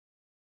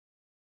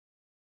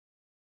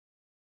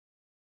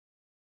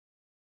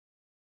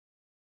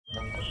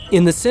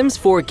In the Sims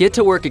 4 Get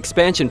to Work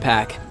expansion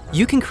pack,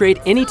 you can create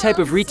any type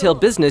of retail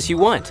business you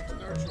want.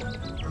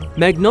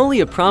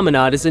 Magnolia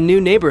Promenade is a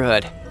new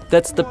neighborhood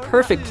that's the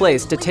perfect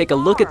place to take a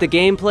look at the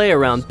gameplay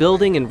around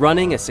building and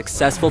running a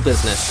successful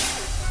business.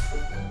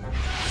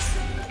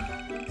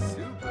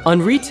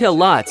 On retail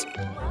lots,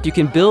 you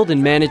can build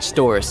and manage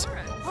stores.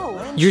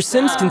 Your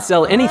Sims can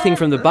sell anything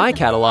from the buy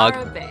catalog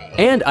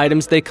and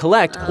items they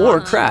collect or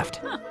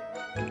craft.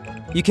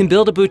 You can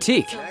build a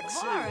boutique.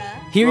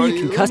 Here you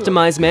can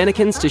customize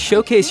mannequins to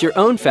showcase your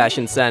own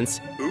fashion sense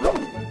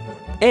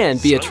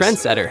and be a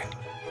trendsetter.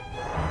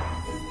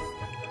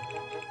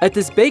 At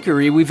this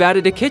bakery, we've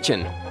added a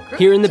kitchen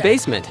here in the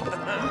basement.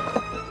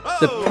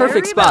 The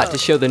perfect spot to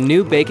show the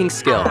new baking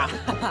skill.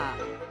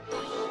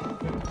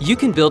 You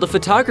can build a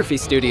photography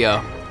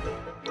studio.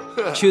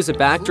 Choose a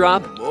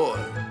backdrop,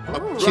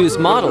 choose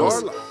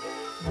models,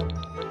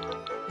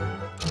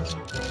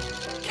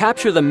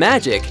 capture the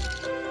magic,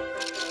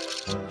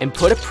 and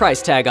put a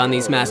price tag on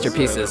these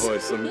masterpieces.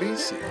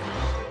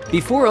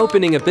 Before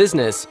opening a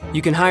business,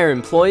 you can hire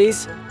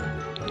employees,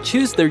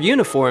 choose their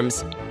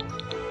uniforms,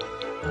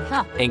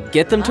 and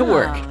get them to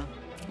work.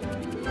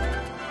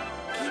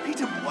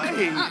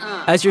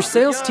 As your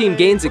sales team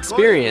gains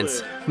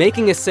experience,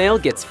 making a sale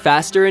gets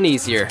faster and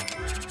easier.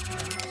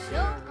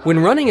 When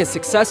running a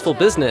successful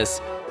business,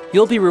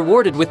 you'll be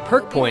rewarded with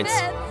perk points,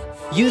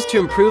 used to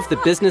improve the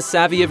business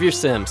savvy of your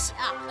Sims.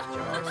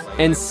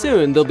 And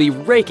soon they'll be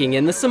raking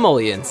in the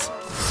simoleons.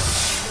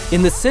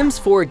 In the Sims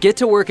 4 Get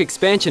to Work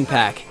expansion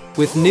pack,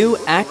 with new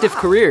active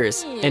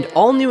careers and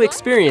all new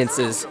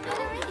experiences,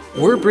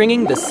 we're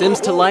bringing the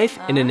Sims to life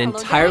in an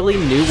entirely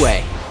new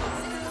way.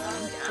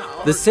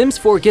 The Sims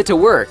 4 Get to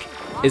Work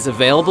is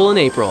available in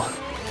April.